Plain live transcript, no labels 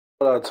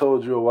I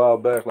told you a while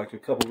back, like a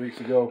couple weeks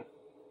ago,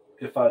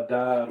 if I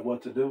died,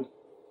 what to do,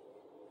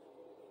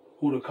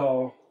 who to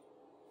call.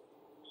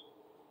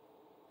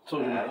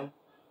 Told you.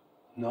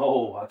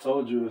 No, I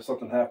told you if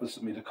something happens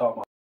to me to call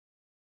my.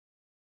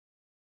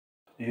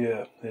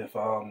 Yeah, if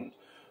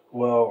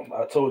well,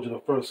 I told you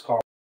the first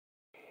call.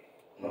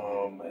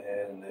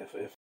 And if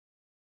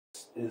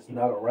it's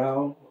not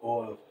around,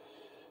 or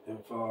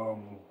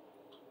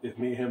if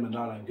me and him are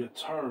not on good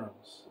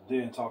terms,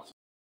 then talk to.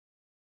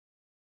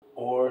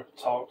 Or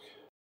talk.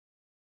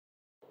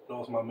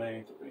 Those are my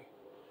main three.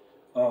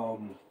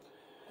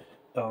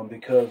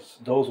 Because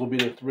those will be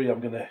the three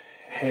I'm gonna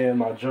hand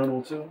my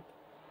journal to,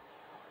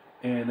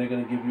 and they're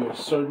gonna give you a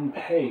certain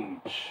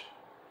page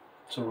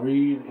to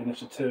read, and it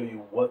should tell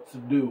you what to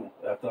do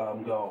after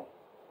I'm gone.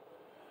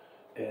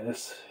 And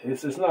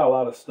it's not a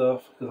lot of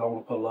stuff because I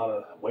want to put a lot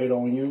of weight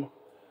on you,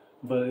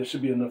 but it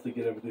should be enough to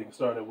get everything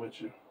started with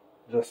you,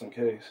 just in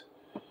case.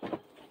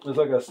 It's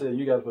like I said,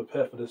 you gotta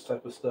prepare for this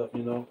type of stuff,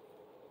 you know.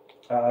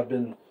 I've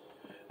been,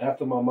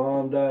 after my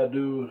mom died,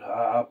 dude,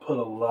 I put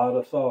a lot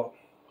of thought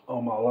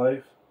on my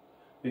life,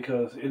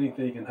 because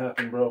anything can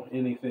happen, bro.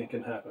 Anything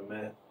can happen,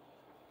 man.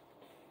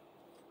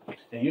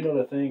 And you know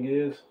the thing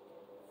is,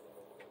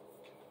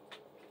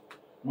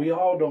 we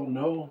all don't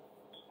know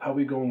how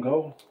we gonna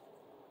go.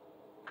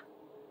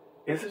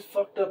 Is it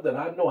fucked up that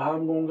I know how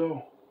I'm gonna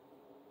go?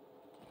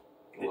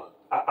 What?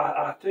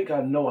 I think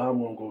I know how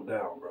I'm gonna go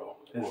down, bro.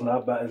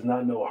 It's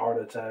not no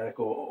heart attack,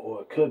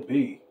 or it could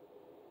be.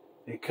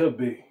 It could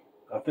be.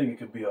 I think it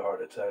could be a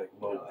heart attack,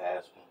 but no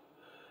asthma.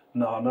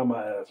 No, not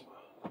my asthma.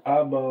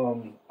 I've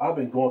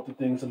been going through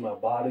things in my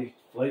body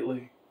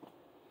lately,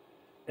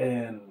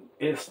 and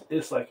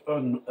it's like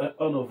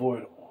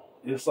unavoidable.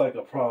 It's like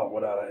a problem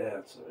without an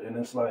answer, and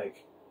it's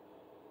like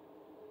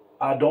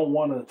I don't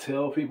want to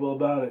tell people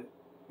about it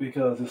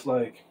because it's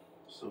like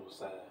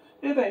suicide.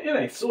 It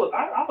ain't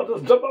suicide. I'll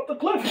just jump off the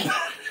cliff.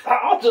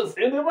 I'll just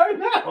end it right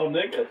now,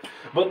 nigga.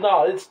 But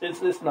no,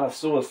 it's not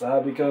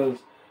suicide because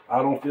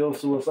I don't feel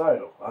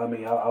suicidal. I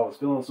mean, I was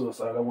feeling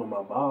suicidal when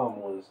my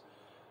mom was,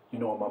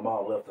 when my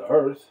mom left the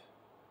earth.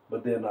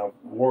 But then I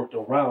worked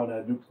around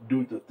that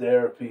due to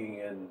therapy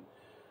and,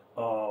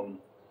 and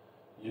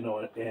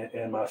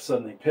my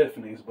sudden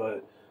epiphanies.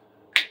 But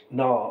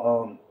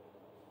no,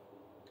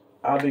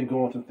 I've been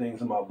going through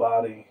things in my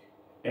body,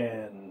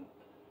 and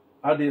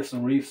I did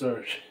some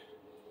research,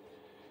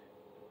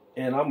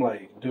 and I'm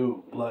like,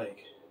 dude,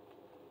 like,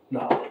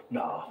 nah.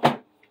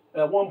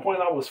 At one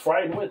point I was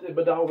frightened with it,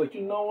 but I was like,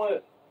 you know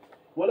what?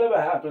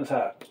 Whatever happens,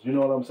 happens. You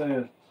know what I'm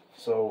saying?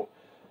 So,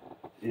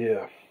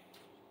 yeah.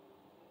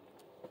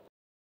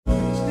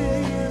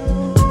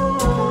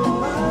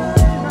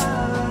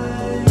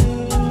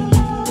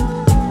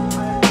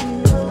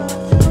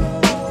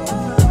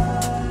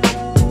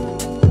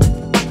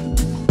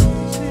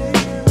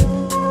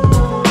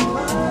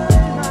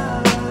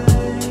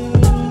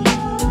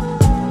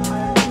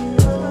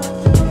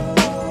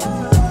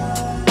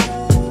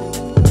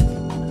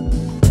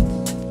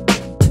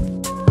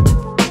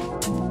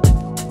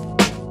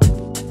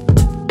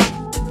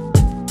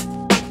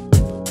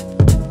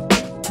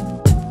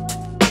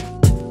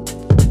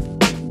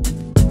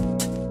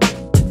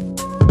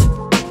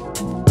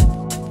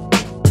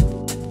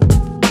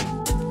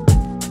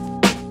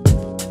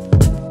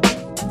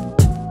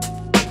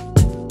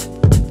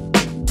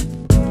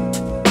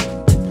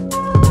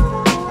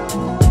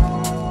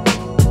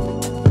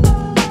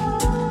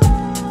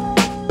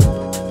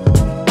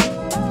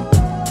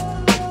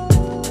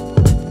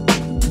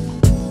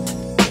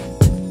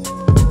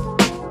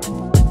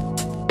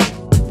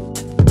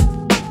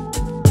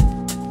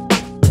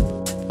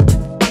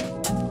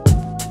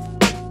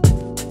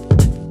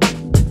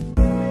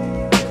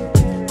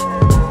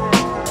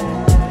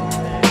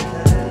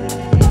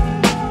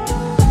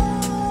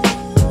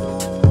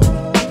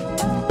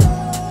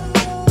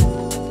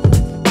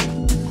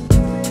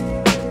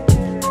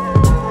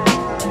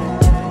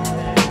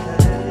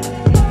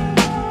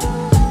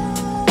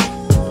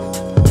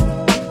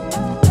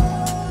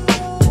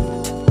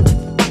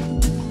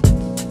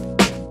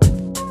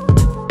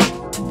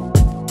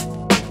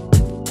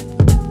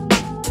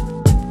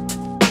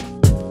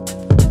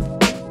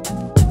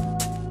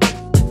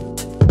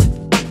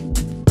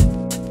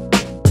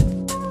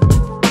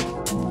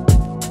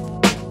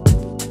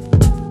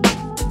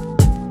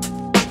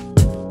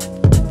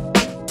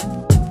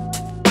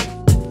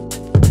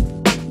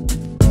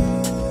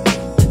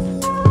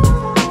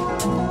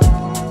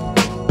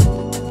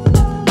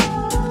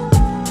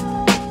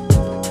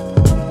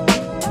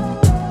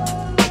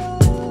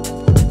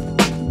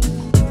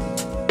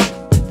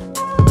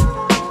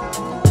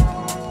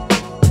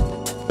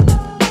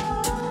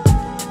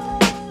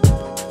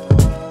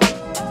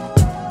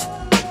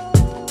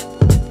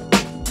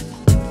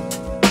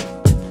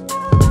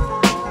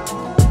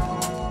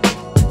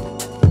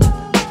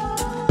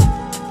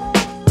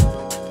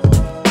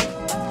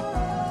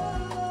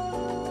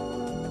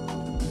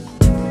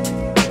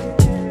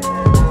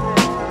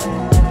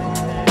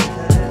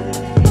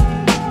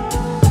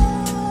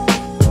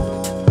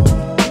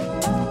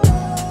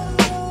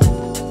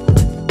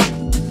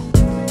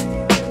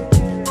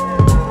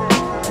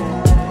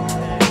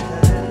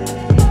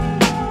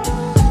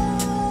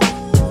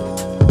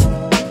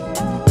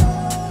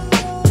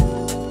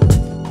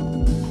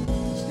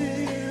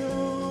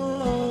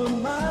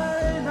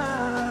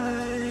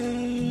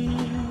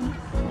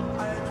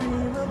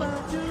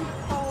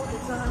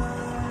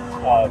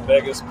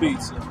 Vegas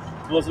Pizza.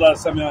 When was the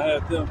last time y'all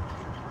had them?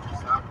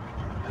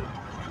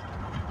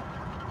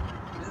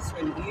 This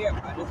one here,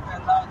 but it's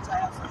been a long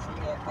time since we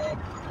had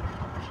Vegas.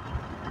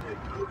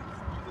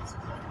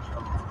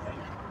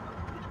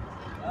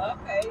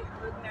 Okay, you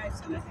look nice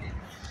in the hat.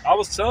 I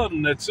was telling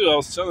him that too. I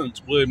was telling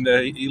William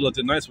that he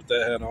looked nice with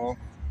that hat on.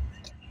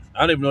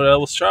 I didn't even know that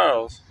was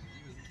Charles.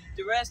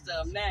 The rest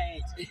of them, now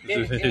ain't.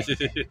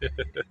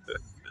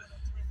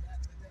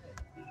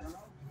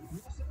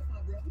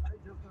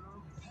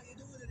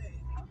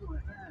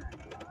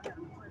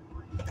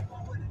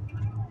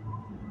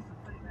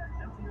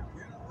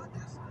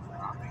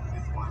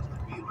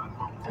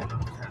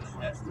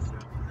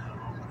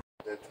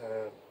 That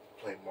time,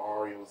 play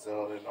Mario,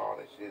 Zelda, and all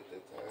that shit.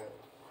 That time.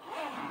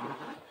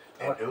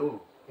 And dude,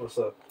 What's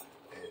up?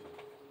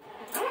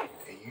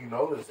 and you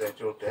notice that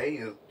your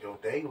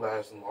day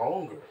lasts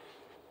longer.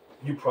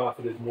 You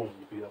profited more when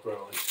you be up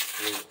early.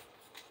 Yeah.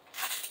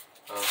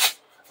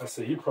 I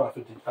say you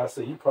profit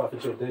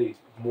your day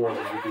more when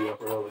you be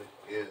up early.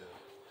 Yeah.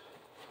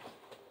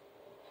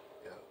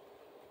 Yeah.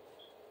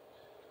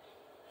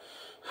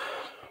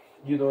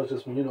 You know, it's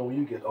just when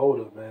you get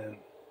older, man,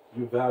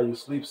 you value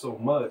sleep so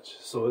much.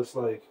 So it's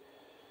like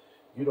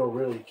you don't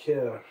really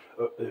care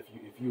if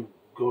you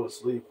go to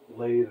sleep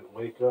late and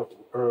wake up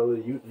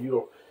early. You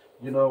don't,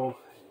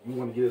 you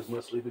want to get as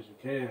much sleep as you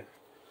can,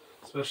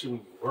 especially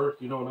when you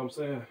work. You know what I'm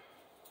saying?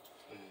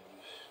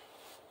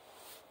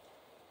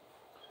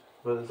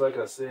 But it's like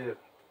I said,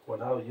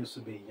 when I used to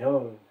be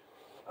young,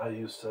 I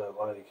used to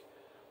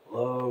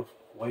love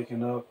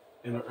waking up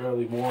in the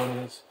early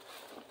mornings.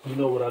 You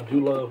know what I do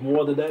love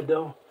more than that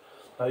though?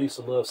 I used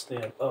to love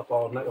staying up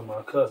all night with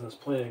my cousins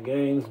playing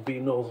games,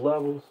 beating those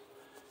levels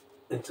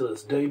until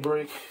it's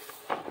daybreak.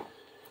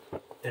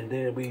 And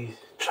then we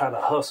try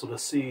to hustle to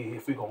see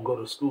if we're going to go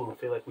to school and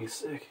feel like we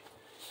sick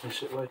and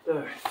shit like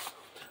that.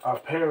 Our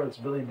parents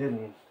really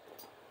didn't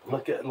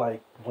look at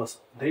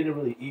they didn't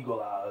really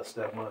eagle eye us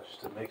that much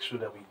to make sure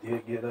that we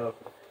did get up,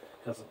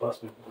 because the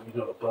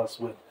bus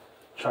would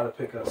try to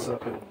pick us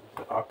up and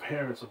our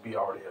parents would be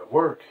already at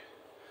work.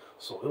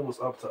 So it was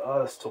up to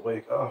us to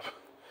wake up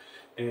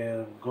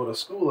and go to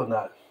school or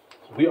not.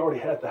 We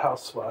already had the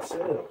house to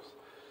ourselves.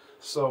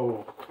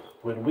 So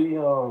when we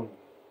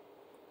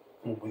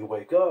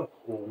wake up,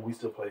 or when we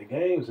still play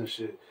games and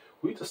shit,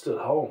 we just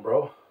stood home,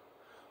 bro.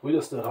 We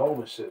just stood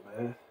home and shit,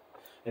 man.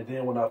 And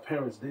then when our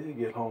parents did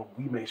get home,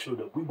 we made sure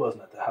that we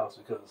wasn't at the house,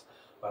 because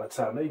by the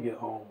time they get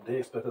home, they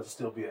expect us to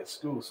still be at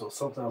school. So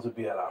sometimes we'd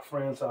be at our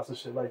friend's house and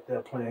shit like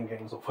that, playing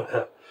games or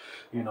whatever.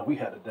 You know, we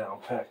had it down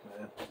packed,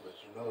 man. But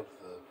you know,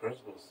 the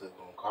principal's still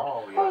gonna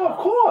call you. Oh, of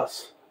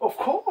course. Of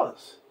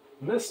course.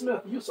 Miss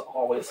Smith used to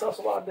always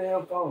hustle our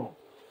damn phone.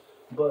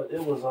 But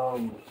it was,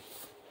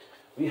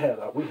 we had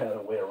a way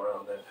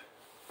around that.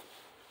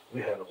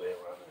 We had a way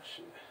around that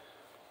shit.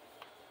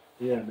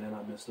 Yeah, man,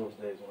 I miss those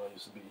days when I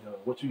used to be young.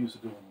 What you used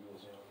to do when you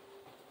was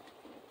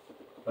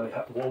young?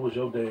 Like, what was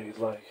your days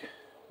like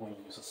when you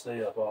used to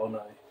stay up all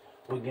night?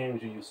 What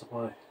games you used to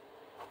play?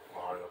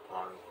 Mario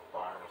Party with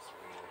Virus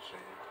and shit.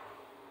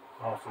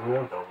 Oh, for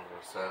real?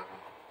 007.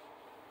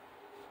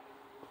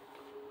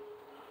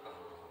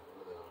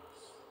 What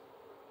else?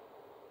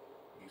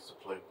 Used to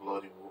play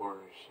Bloody War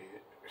and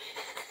shit.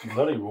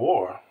 Bloody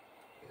War?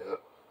 Yep.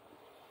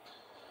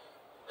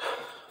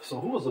 So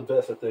who was the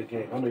best at that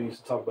game? I know you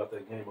used to talk about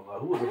that game a lot.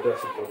 Who was the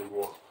best at Bloody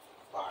War?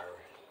 Byron.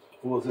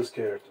 Who was his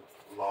character?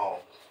 Long.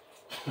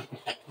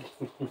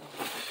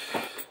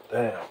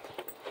 Damn.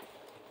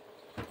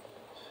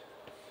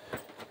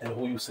 And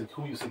who used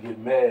to get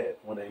mad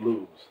when they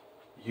lose?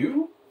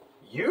 You?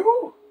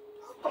 You?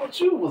 I thought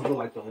you was the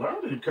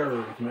learning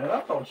curve, man.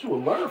 I thought you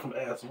would learn from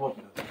ass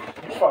whooping.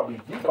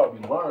 You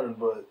probably learned,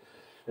 but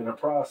in the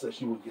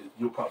process you'll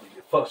probably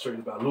get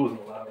frustrated about losing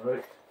a lot,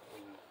 right?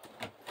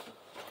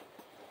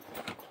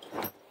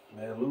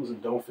 Man, losing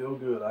don't feel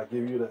good. I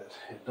give you that.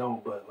 It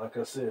don't, but like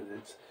I said,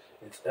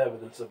 it's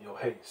evidence of your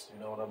haste. You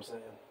know what I'm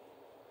saying?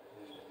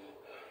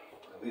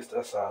 At least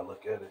that's how I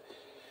look at it.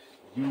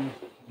 You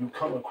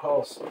come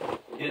across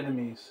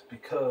enemies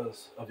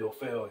because of your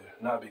failure,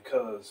 not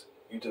because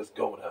you just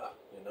go there.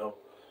 You know,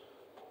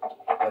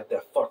 like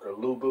that fucker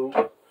Lubu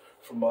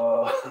from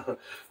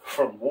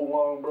from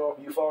Wulong, bro.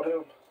 You fought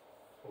him?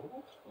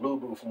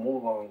 Lubu from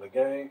Wulong, the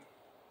gang.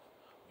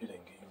 You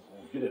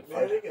didn't Man,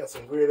 fight they him. got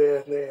some weird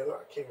ass names.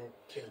 I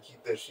can't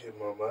keep that shit in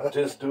my mind.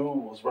 This dude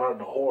was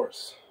riding a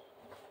horse.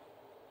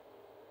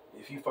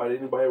 If you fight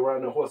anybody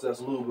riding a horse,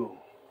 that's Lubu.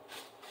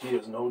 He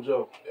is no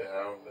joke. Yeah, I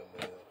remember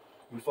that.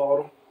 You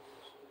fought him?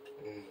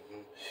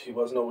 Mm-hmm. He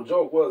wasn't no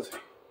joke, was he?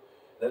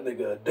 That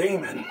nigga a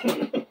demon.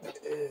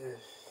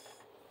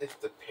 It's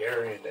the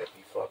parrying that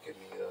be fucking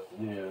me up.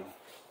 Yeah.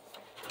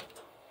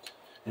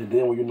 And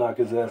then when you knock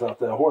his ass off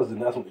that horse, then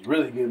that's when he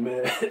really get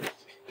mad.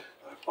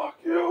 Like, fuck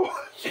you.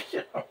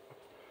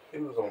 He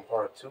was on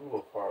part 2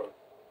 or part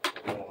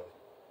 1?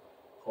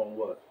 On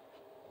what?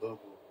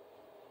 Lubu.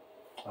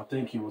 I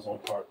think he was on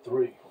part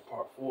 3 or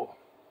part 4.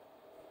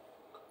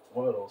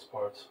 One of those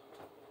parts.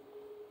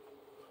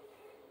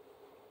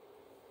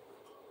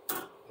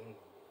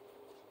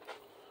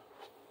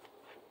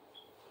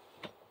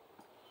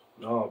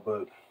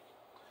 out,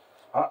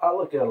 but I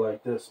look at it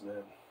like this,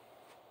 man.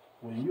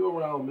 When you're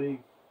around me,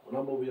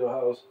 when I'm over your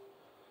house,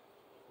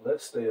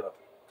 let's stay up.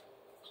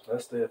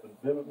 Let's stay up.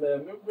 And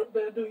man,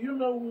 dude, you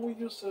know when we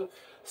used to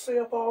stay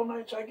up all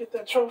night trying to get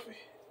that trophy?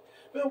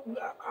 Man,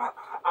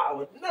 I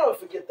would never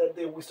forget that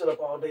day we stood up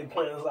all day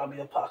playing Zombie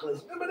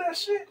Apocalypse. Remember that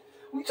shit?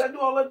 We tried to do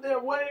all that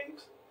damn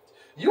waves.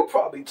 You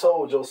probably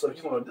told yourself,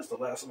 you know, this is the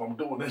last time I'm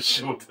doing this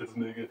shit with this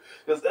nigga.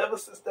 Because ever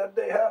since that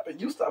day happened,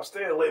 you stopped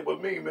staying late with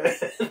me, man.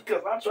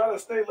 Because I try to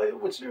stay late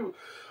with you.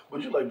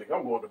 But you like, nigga,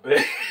 I'm going to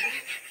bed.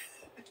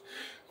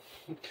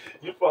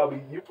 You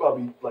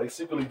probably like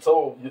secretly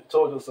told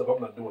yourself,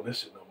 I'm not doing this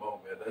shit no more,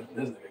 man.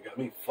 This nigga got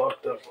me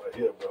fucked up right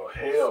here, bro.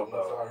 Hell no.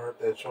 As soon as I heard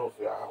that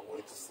trophy, I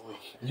went to sleep.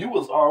 You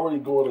was already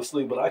going to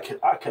sleep, but I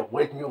kept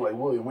waking up like,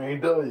 William, we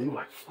ain't done. You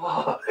like,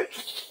 fuck.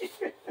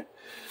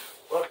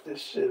 Fuck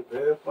this shit,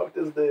 man. Fuck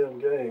this damn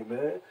game,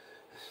 man.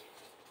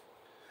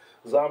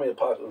 Zombie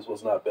Apocalypse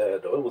was not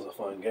bad though. It was a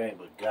fun game,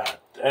 but god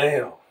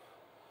damn.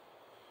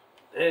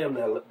 Damn,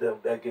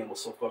 that game was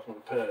so fucking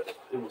repetitive.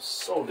 It was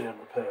so damn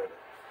repetitive.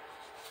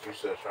 You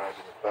should try to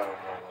get the platinum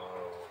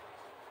on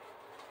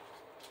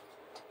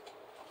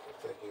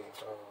what's that game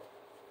called?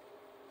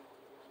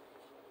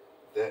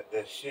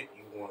 That shit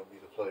you wanted me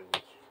to play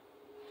with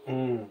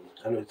you.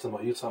 I know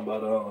you're talking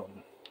about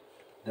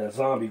that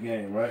zombie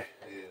game, right?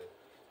 Yeah.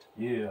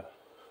 Yeah.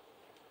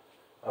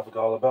 I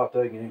forgot all about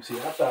that game. See,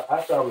 after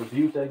I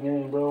reviewed that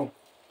game, bro,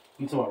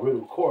 you talking about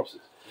Riddle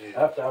Corpses.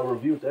 Yeah. After I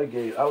reviewed that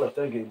game, I left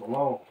that game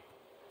alone.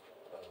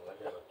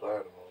 I got a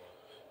platinum on.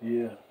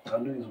 Yeah, I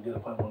knew you was gonna get a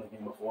platinum on that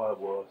game before I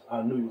was.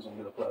 I knew you was gonna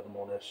get a platinum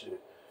on that shit.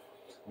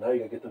 Now you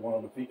gotta get the one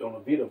on the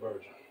Vita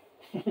version.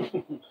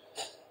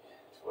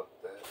 Fuck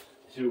that.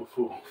 You a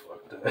fool.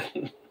 Fuck that.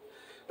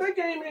 That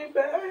game ain't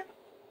bad.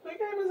 That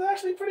game is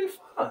actually pretty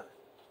fun.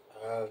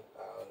 I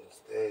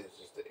understand. It's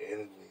just the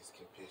enemies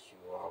can piss you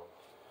off.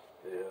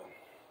 Yeah.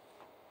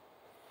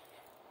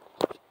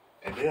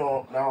 And then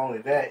not only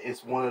that,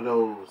 it's one of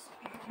those,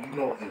 you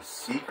know, in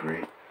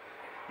secret,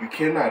 you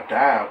cannot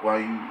die while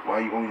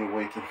you on your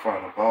way to the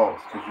final boss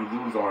because you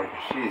lose all your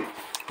shit.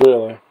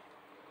 Really?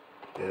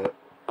 Yeah.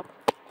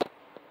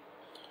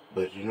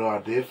 But you know, I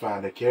did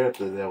find a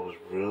character that was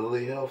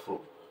really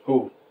helpful.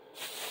 Who?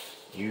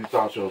 You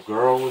thought your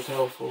girl was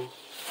helpful?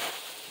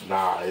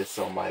 Nah, it's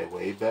somebody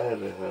way better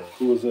than her.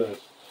 Who was that?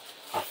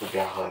 I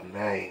forgot her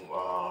name.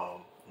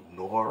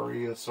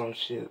 Nunnery or some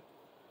shit.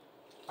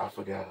 I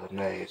forgot her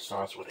name. It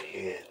starts with an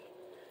N.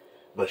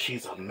 But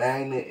she's a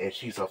magnet and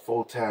she's a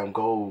full-time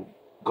gold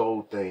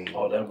thing.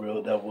 Oh, that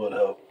would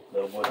help.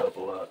 That would help a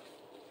lot.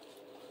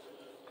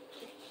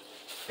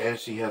 And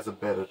she has a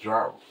better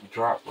drop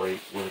rate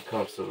when it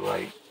comes to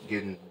like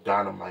getting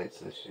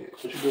dynamites and shit.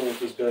 What you doing with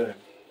this game?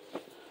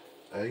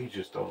 You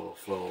just throw a little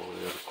flow over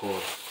there the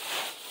corner.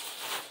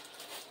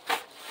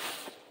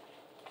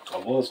 I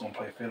was gonna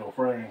play Fatal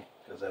Frame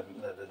because that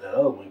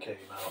other one came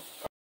out.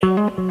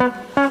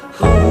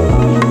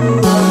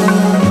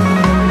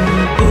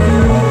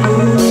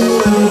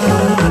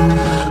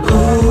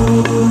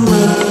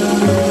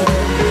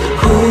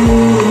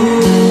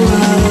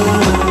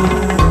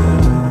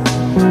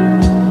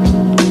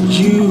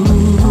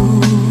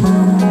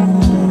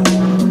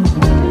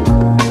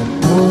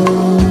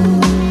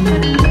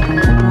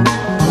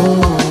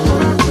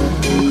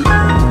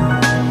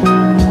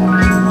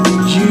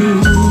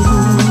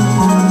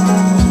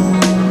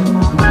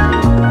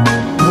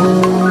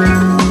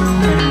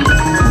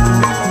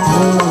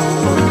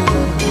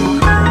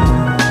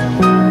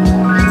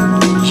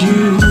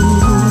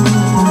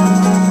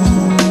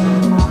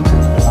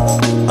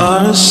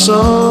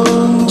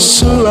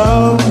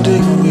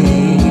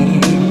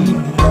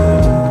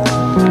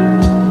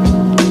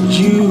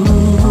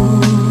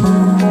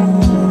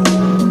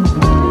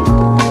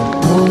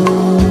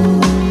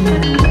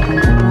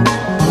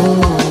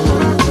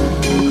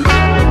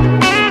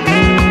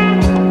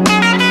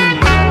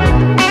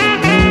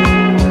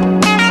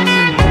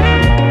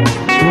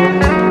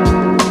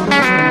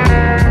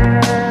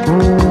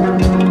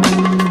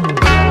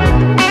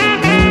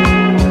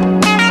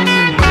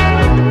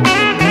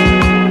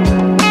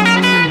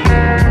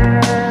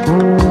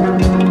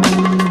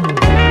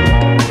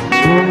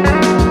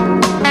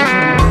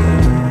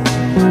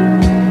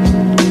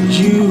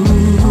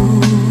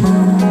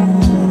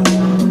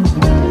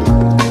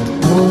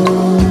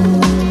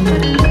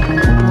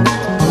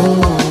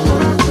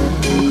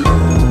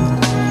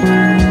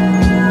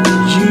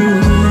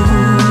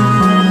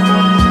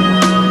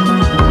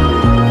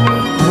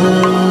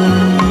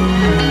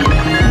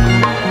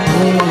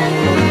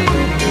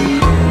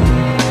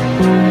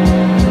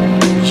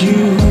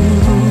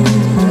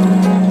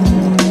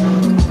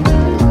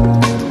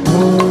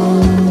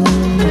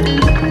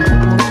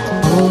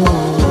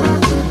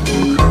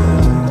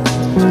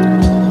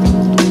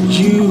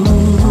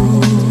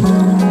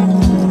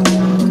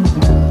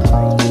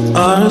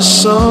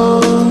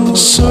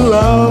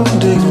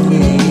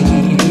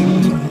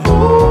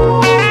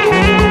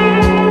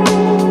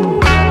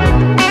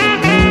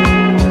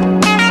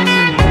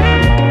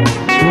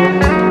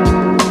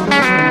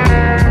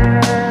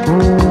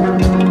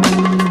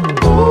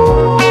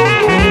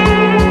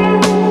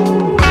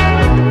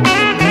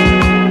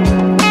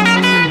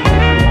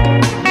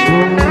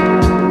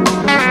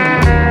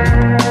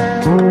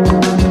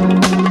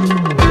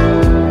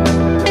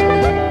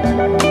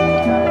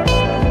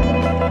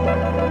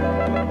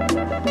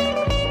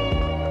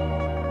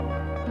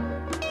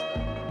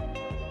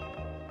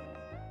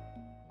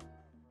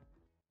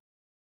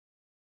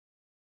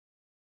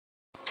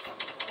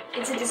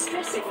 It's a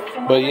distress signal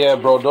from But yeah,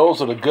 bro,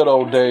 those are the good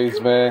old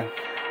days, man.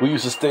 We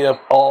used to stay up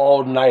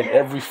all night,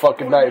 every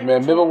fucking night,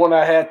 man. Remember when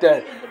I had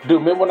that, dude,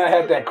 remember when I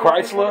had that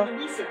Chrysler?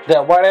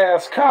 That white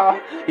ass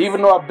car?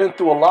 Even though I've been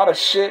through a lot of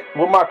shit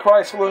with my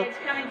Chrysler,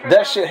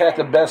 that shit had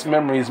the best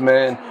memories,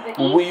 man.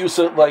 We used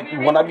to, like,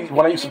 when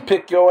I used to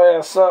pick your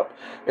ass up,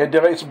 and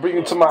then I used to bring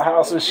you to my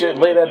house and shit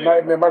late at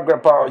night, man, my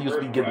grandpa used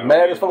to be getting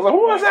mad as fuck. Like,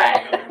 who was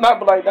that? And I'd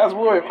be like, that's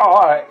William. Oh,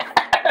 all right.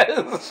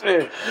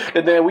 Shit.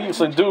 And then we used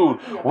to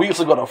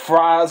go to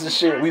Fry's and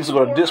shit. We used to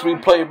go to Disc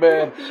Replay,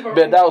 man.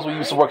 Man, that was when we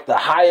used to work at the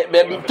Hyatt,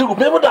 man. Dude,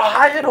 remember the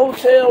Hyatt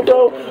Hotel,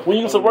 though? We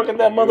used to work at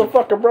that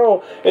motherfucker,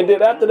 bro. And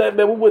then after that,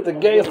 man, we went to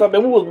GameStop,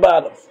 man. We was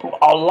buying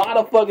a lot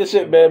of fucking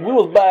shit, man. We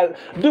was buying,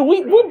 dude,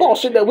 we bought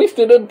shit that we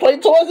still didn't play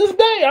towards this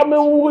day. I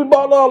mean, when we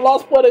bought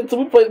Lost Planet 2,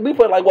 we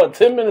played like, what,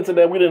 10 minutes of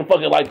that. We didn't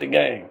fucking like the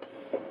game.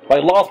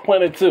 Like Lost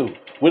Planet 2.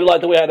 We didn't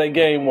like the way how that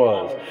game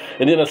was.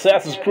 And then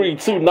Assassin's Creed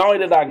 2, not only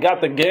did I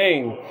got the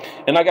game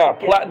and I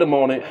got a platinum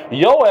on it,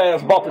 your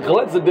ass bought the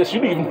collector's edition.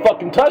 You didn't even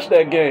fucking touch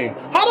that game.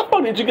 How the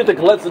fuck did you get the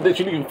collector's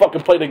edition? You didn't even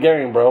fucking play the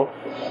game, bro.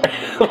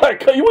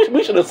 Like,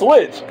 we should have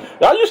switched.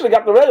 You should have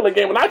got the regular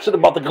game and I should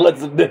have bought the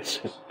collector's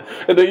edition.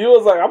 And then you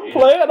was like, I'm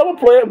gonna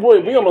play it.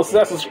 Boy, we on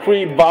Assassin's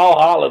Creed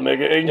Valhalla,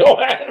 nigga, and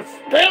your ass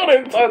still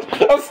didn't touch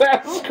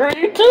Assassin's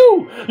Creed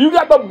 2. You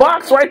got the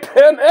box right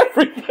there and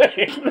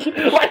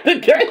everything. Like the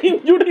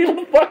game, you didn't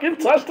even fucking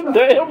touch the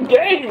damn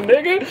game,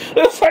 nigga.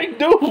 It's like,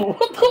 dude,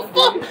 what the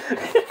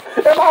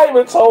fuck? And I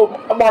even told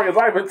Marcus,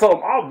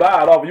 I'll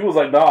buy it off. You was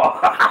like, nah,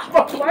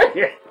 I'm playing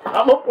it.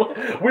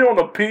 We on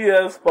the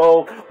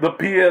PS4, the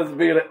PS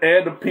Vita,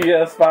 and the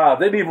PS5.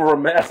 They didn't even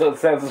remaster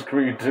Assassin's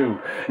Creed 2.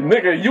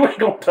 Nigga, you ain't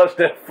gonna touch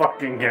that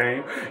fucking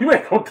game. You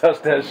ain't gonna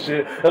touch that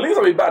shit. At least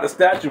let me buy the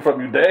statue from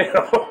you, damn.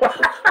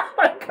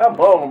 Come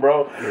on,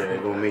 bro. Yeah, they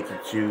gonna make you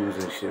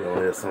choose and shit on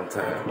there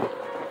sometime.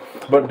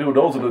 But dude,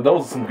 those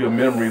are some good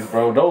memories,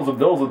 bro. Those are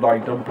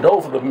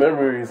the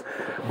memories.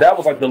 That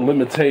was like the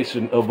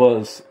limitation of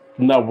us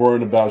not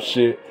worrying about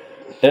shit.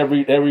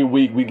 Every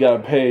week we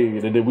got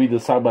paid, and then we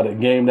just talk about a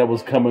game that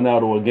was coming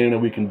out or a game that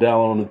we can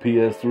download on the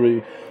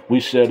PS3. We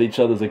shared each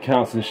other's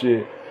accounts and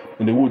shit,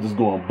 and then we were just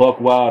going buck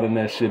wild in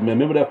that shit, man.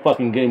 Remember that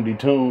fucking game,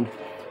 Detuned?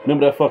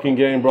 Remember that fucking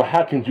game, bro?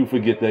 How can you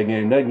forget that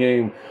game? That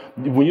game,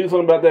 when you was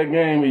talking about that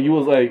game, and you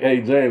was like, hey,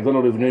 James, I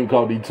know this game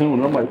called Detuned.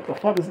 And I'm like, what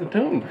the fuck is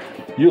Detuned?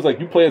 You was like,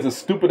 you play as a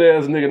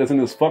stupid-ass nigga that's in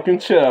this fucking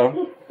chair,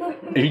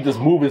 and he just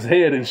move his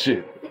head and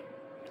shit.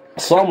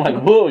 So I'm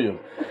like, William,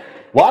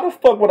 why the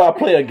fuck would I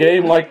play a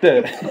game like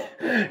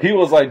that? He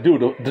was like,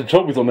 dude, the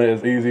trophies on there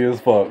is easy as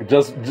fuck.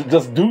 Just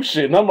do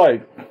shit. And I'm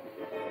like,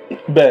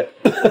 bet.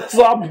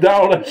 So I'm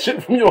down that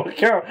shit from your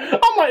account.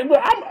 I'm like,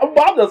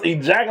 I'm just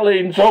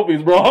ejaculating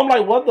trophies, bro. I'm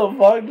like, what the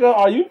fuck, Joe?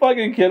 Are you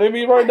fucking kidding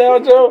me right now,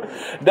 Joe?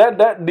 That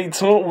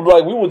Detuned,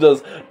 like, we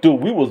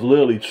was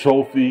literally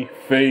trophy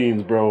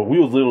fiends, bro. We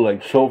was literally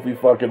like trophy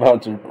fucking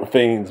hunter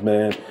fiends,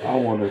 man. I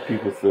wonder if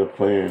people still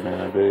playing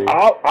nowadays.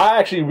 I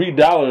actually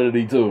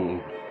re-downloaded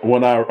Detuned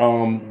when I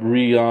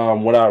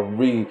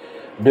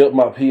rebuilt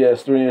my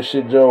PS3 and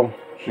shit, Joe.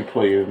 She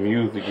plays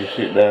music and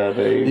shit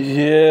nowadays.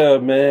 Yeah,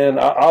 man.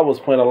 I was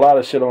playing a lot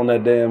of shit on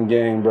that damn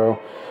game, bro.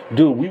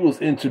 Dude, we was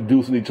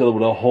introducing each other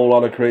with a whole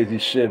lot of crazy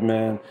shit,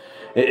 man.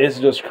 It's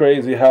just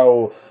crazy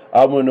how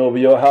I went over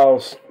your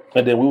house,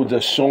 and then we were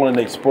just showing and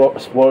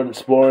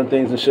exploring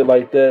things and shit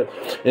like that.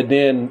 And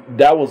then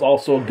that was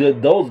also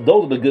good. Those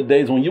are the good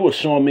days when you were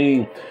showing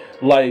me,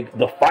 like,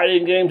 the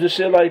fighting games and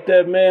shit like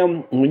that,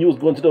 man. When you was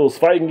going to those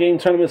fighting game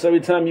tournaments every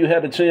time you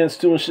had a chance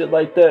to and shit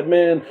like that,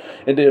 man.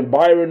 And then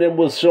Byron then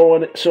was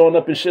showing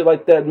up and shit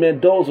like that, man.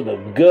 Those are the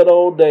good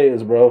old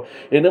days, bro.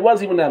 And it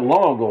wasn't even that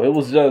long ago. It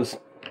was just,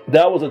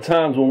 that was the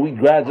times when we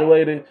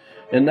graduated,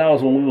 and that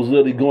was when we was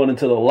really going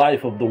into the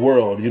life of the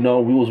world, you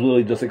know. We was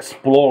really just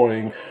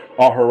exploring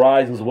our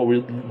horizons, what we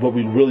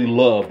really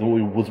loved and what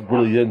we was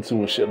really into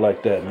and shit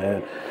like that,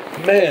 man.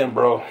 Man,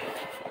 bro.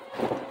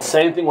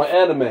 Same thing with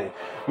anime.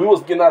 We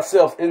was getting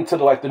ourselves into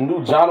the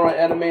new genre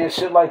anime and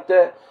shit like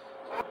that.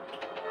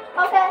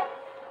 Okay.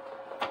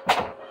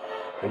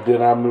 And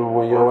then I remember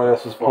when your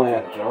ass was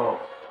playing.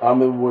 I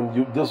remember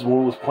when this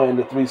one was playing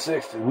the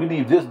 360. We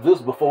need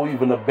this before we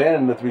even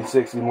abandoned the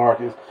 360,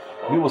 Marcus.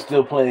 We was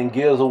still playing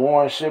Gears of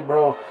War and shit,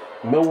 bro.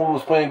 Remember when we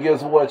was playing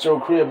Gears of War at your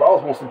crib? I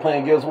was mostly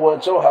playing Gears of War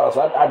at your house.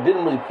 I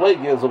didn't really play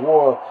Gears of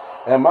War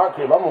at my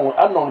crib.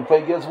 I normally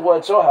play Gears of War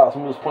at your house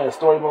when we was playing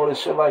story mode and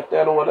shit like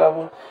that or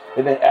whatever.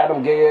 And then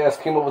Adam gay ass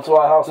came over to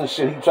our house and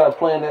shit. He tried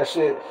playing that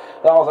shit.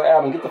 And I was like,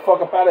 Adam, get the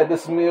fuck up out of there.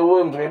 This is me and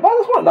Williams. I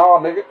just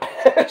want nigga.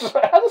 I just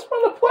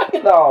want to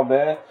play now,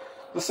 man.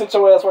 Just sit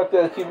your ass right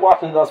there and keep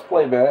watching us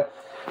play, man.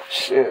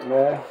 Shit,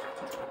 man.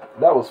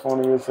 That was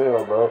funny as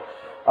hell, bro.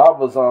 I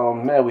was,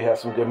 man, we had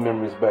some good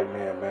memories back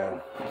then,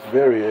 man.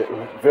 Very,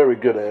 very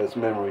good ass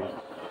memories.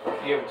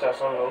 You ever touch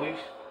Sonic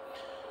Unleashed?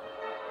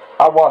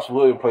 I watched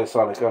William play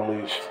Sonic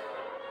Unleashed.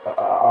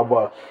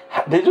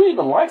 Did you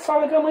even like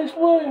Sonic Unleashed,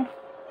 William?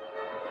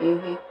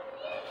 Mm-hmm.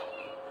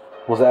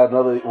 Was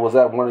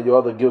that one of your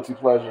other guilty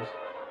pleasures?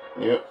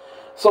 Yep.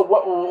 So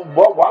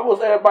why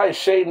was everybody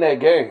shading that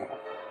game?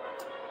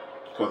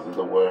 Because of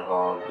the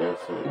werehog,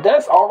 that's it.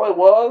 That's all it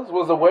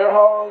was a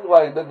werehog.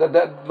 Like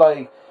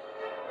like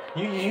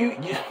you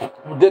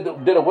did the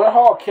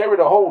werehog carry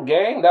the whole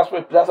game? That's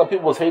how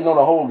people was hating on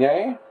the whole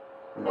game.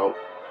 Nope,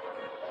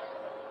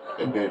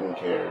 it didn't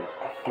carry.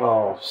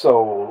 Oh,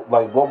 so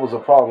like, what was the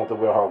problem with the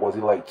werehog? Was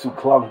he like too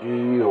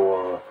clunky,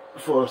 or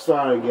For a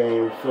Sonic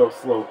game, it felt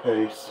slow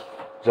paced.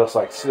 just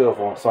like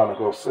Silver on Sonic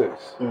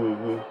 06?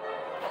 Mm-hmm.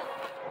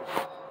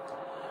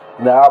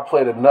 Now, I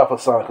played enough of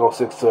Sonic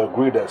 06 to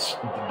agree that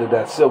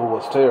Silver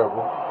was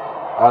terrible.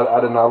 I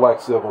did not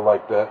like Silver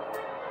like that.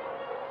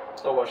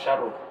 So what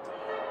Shadow?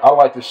 I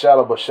liked the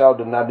Shadow, but Shadow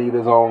did not need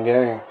his own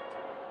game.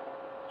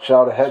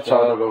 Shadow Hedgehog.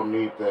 Shadow don't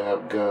need to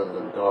have guns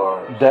and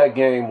guards. That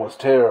game was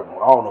terrible.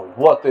 I don't know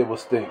what they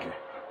was thinking.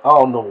 I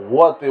don't know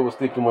what they was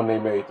thinking when they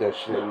made that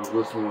shit. They was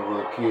listening to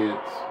little kids.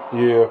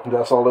 Yeah,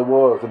 that's all it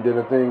was. And then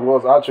the thing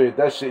was, I traded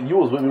that shit. You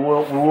was with me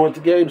when we went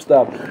to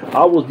GameStop.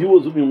 You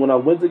was with me when I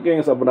went to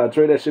GameStop, and I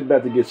traded that shit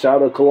back to get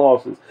Shadow of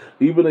Colossus.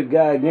 Even the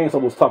guy at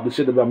GameStop was talking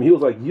shit about me. He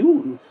was like,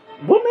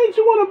 what made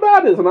you want to buy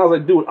this? And I was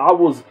like, dude, I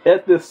was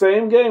at this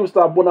same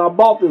GameStop when I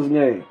bought this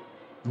game.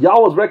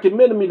 Y'all was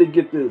recommending me to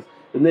get this.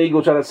 And then you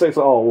go try to say,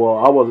 oh,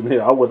 well, I wasn't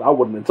here. I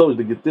wouldn't have told you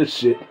to get this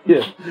shit.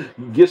 Yeah,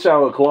 get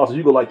Shadow of the Colossus.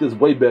 You go like this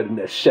way better than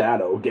that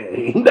Shadow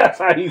game. That's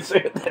how he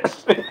said that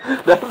shit.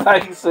 That's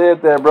how he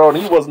said that, bro. And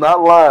he was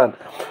not lying.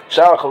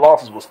 Shadow of the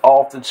Colossus was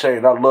off the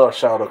chain. I love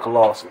Shadow of the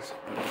Colossus.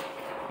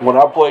 When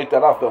I played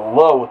that, I fell in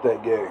love with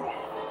that game.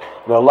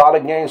 Now, a lot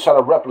of games try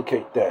to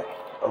replicate that.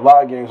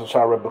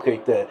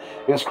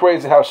 It's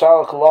crazy how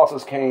Shadow of the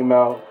Colossus came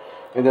out,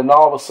 and then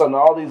all of a sudden,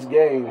 all these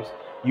games,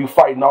 you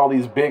fighting all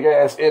these big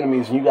ass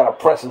enemies, and you gotta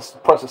press a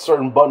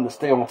certain button to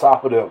stay on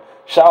top of them.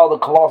 Shadow of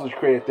the Colossus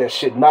created that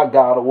shit, not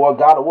God of War.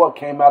 God of War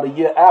came out a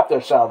year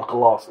after Shadow of the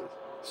Colossus.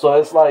 So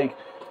it's like,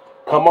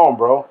 come on,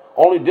 bro.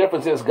 Only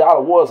difference is God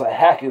of War is a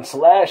hack and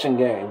slashing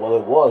game. Well,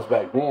 it was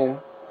back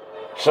then.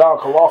 Shadow of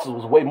the Colossus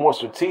was way more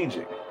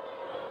strategic.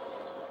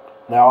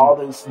 Now all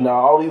these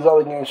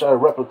other games try to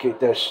replicate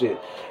that shit.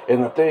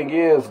 And the thing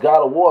is,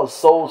 God of War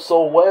sold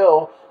so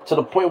well to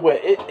the point where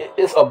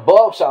it's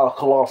above Shadow of the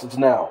Colossus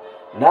now.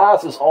 Now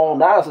it's his own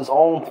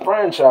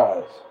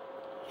franchise.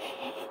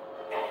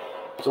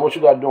 So what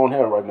you got doing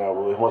here right now,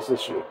 Willie? What's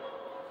this shit?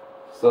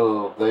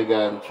 So they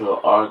got into an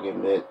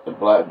argument. The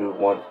black dude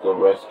wanted to go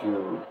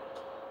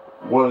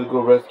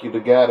rescue the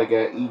guy that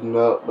got eaten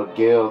up, but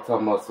Gail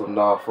talking about some,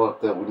 nah,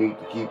 fuck that. We need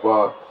to keep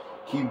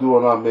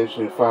doing our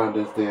mission and find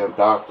this damn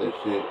doctor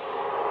shit.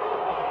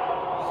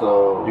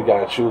 So you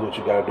gotta choose what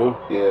you gotta do.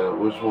 Yeah,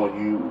 which one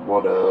you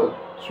wanna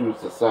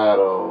choose the side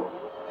of?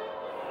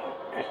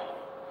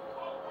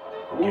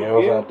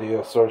 Gail's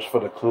idea: search for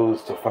the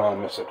clues to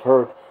find Mr.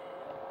 Kirk.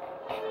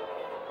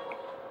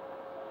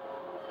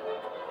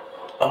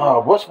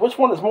 Which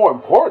one is more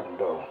important,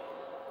 though?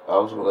 I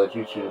was gonna let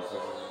you choose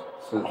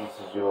since this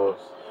is yours.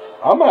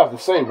 I'm gonna have to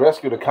say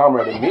rescue the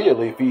comrade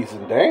immediately if he's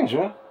in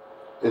danger.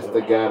 It's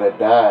the guy that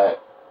died.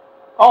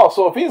 Oh,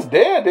 so if he's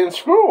dead, then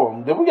screw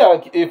him. Then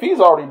if he's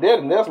already dead,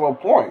 then there's no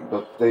point.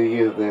 But the thing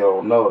is, they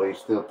don't know. They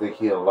still think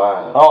he's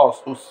alive. Oh,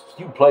 so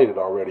you played it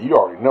already. You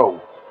already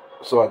know.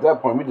 So at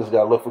that point, we just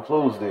gotta look for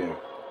clues then.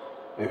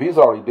 If he's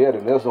already dead,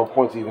 then there's no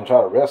point to even try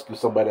to rescue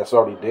somebody that's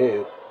already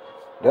dead.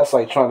 That's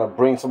like trying to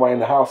bring somebody in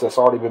the house that's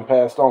already been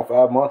passed on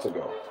 5 months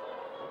ago.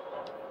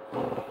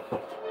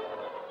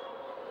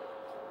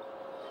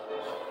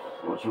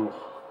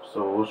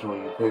 Which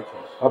one you picking?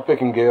 I'm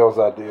picking Gail's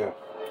idea.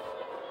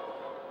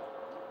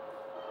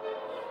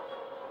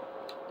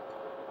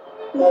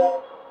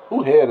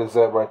 Who head is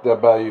that right there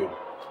by you?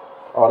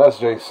 Oh, that's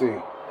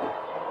JC.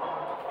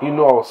 He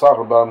knew I was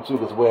talking about him too,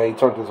 because the way he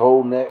turned his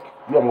whole neck.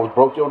 You almost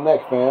broke your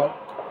neck, fam. I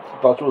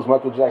thought you was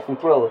Michael Jackson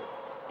Thriller.